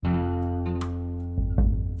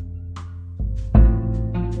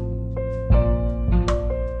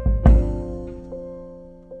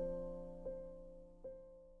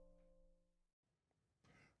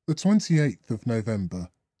The 28th of November,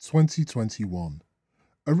 2021.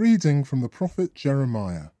 A reading from the prophet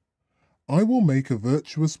Jeremiah. I will make a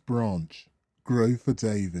virtuous branch grow for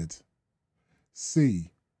David.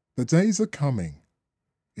 See, the days are coming.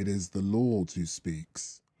 It is the Lord who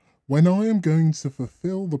speaks, when I am going to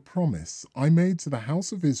fulfill the promise I made to the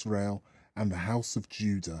house of Israel and the house of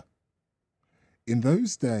Judah. In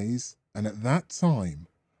those days and at that time,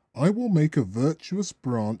 I will make a virtuous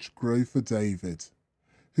branch grow for David,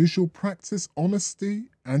 who shall practice honesty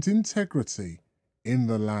and integrity in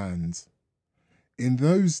the land. In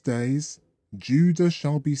those days, Judah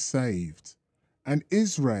shall be saved, and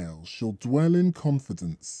Israel shall dwell in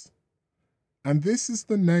confidence. And this is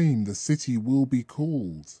the name the city will be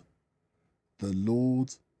called: the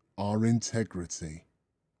Lord our integrity.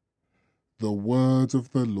 The word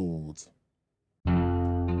of the Lord.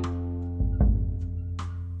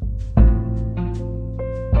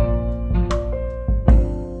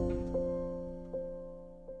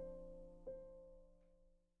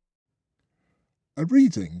 A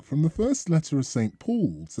reading from the first letter of St.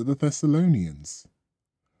 Paul to the Thessalonians.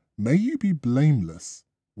 May you be blameless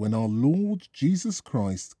when our Lord Jesus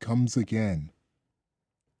Christ comes again.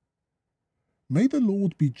 May the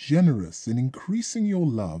Lord be generous in increasing your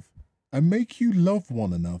love and make you love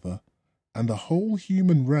one another and the whole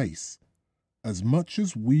human race as much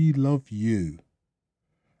as we love you.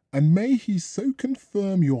 And may he so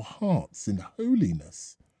confirm your hearts in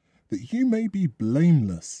holiness that you may be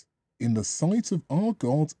blameless in the sight of our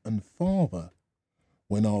God and Father,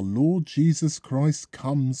 when our Lord Jesus Christ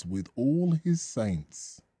comes with all his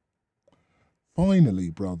saints. Finally,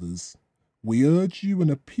 brothers, we urge you and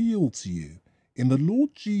appeal to you in the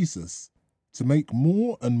Lord Jesus to make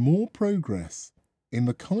more and more progress in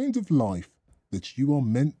the kind of life that you are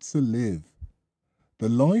meant to live, the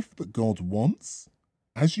life that God wants,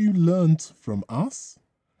 as you learnt from us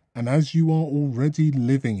and as you are already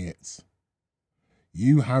living it.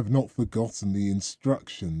 You have not forgotten the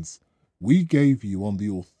instructions we gave you on the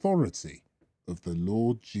authority of the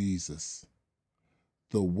Lord Jesus.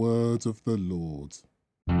 The word of the Lord.